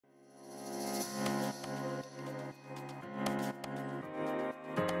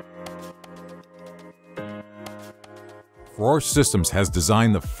Frore Systems has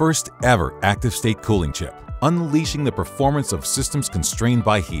designed the first ever active-state cooling chip, unleashing the performance of systems constrained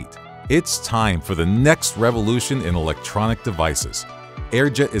by heat. It's time for the next revolution in electronic devices.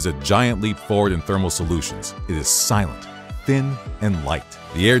 AirJet is a giant leap forward in thermal solutions. It is silent, thin, and light.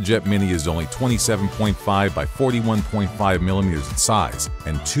 The AirJet Mini is only 27.5 by 41.5 millimeters in size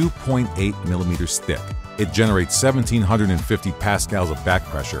and 2.8 millimeters thick. It generates 1,750 pascals of back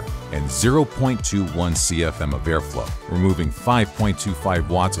pressure and 0.21 CFM of airflow, removing 5.25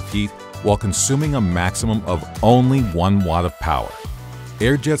 watts of heat while consuming a maximum of only 1 watt of power.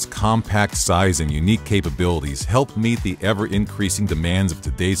 AirJet's compact size and unique capabilities help meet the ever-increasing demands of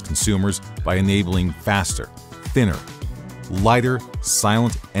today's consumers by enabling faster, thinner, lighter,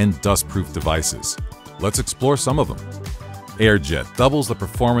 silent, and dust-proof devices. Let's explore some of them. AirJet doubles the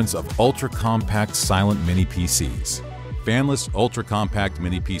performance of ultra-compact silent mini PCs. Fanless ultra-compact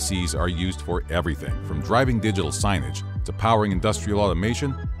mini PCs are used for everything from driving digital signage to powering industrial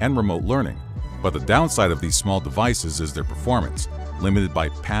automation and remote learning. But the downside of these small devices is their performance, limited by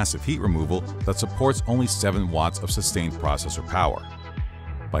passive heat removal that supports only 7 watts of sustained processor power.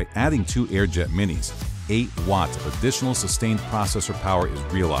 By adding 2 AirJet Minis, 8 watts of additional sustained processor power is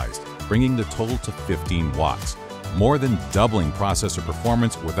realized, bringing the total to 15 watts, more than doubling processor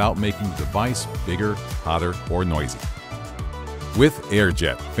performance without making the device bigger, hotter, or noisy. With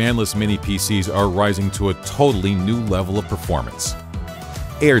AirJet, fanless mini PCs are rising to a totally new level of performance.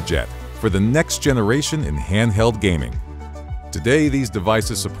 AirJet, for the next generation in handheld gaming. Today, these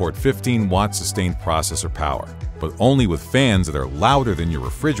devices support 15 watts sustained processor power, but only with fans that are louder than your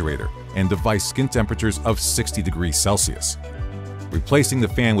refrigerator and device skin temperatures of 60 degrees Celsius. Replacing the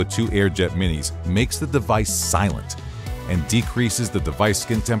fan with 2 AirJet Minis makes the device silent and decreases the device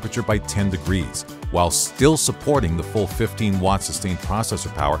skin temperature by 10 degrees, while still supporting the full 15 watt sustained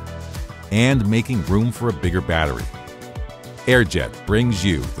processor power and making room for a bigger battery. AirJet brings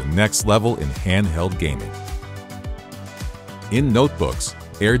you the next level in handheld gaming. In notebooks,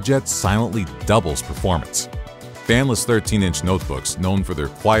 AirJet silently doubles performance. Fanless 13-inch notebooks, known for their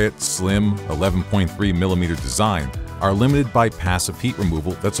quiet, slim 11.3mm design, are limited by passive heat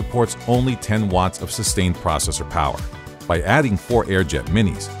removal that supports only 10 watts of sustained processor power. By adding 4 AirJet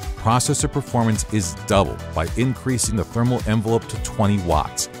Minis, processor performance is doubled by increasing the thermal envelope to 20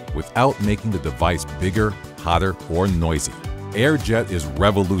 watts without making the device bigger, hotter, or noisy. AirJet is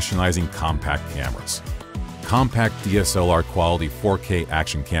revolutionizing compact cameras. Compact DSLR quality 4K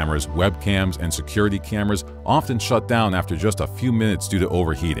action cameras, webcams, and security cameras often shut down after just a few minutes due to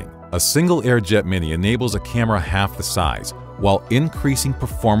overheating. A single AirJet Mini enables a camera half the size while increasing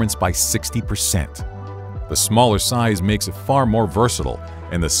performance by 60%. The smaller size makes it far more versatile,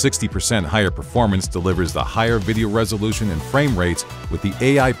 and the 60% higher performance delivers the higher video resolution and frame rates with the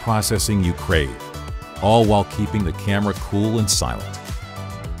AI processing you crave, all while keeping the camera cool and silent.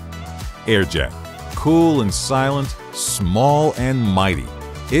 AirJet. Cool and silent, small and mighty.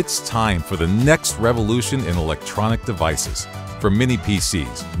 It's time for the next revolution in electronic devices. From mini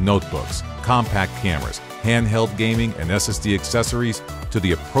PCs, notebooks, compact cameras, handheld gaming, and SSD accessories, to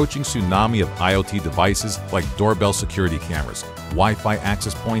the approaching tsunami of IoT devices like doorbell security cameras, Wi-Fi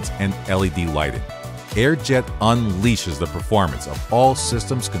access points, and LED lighting. AirJet unleashes the performance of all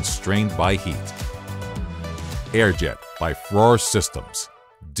systems constrained by heat. AirJet by Frore Systems.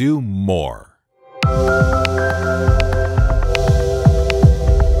 Do more.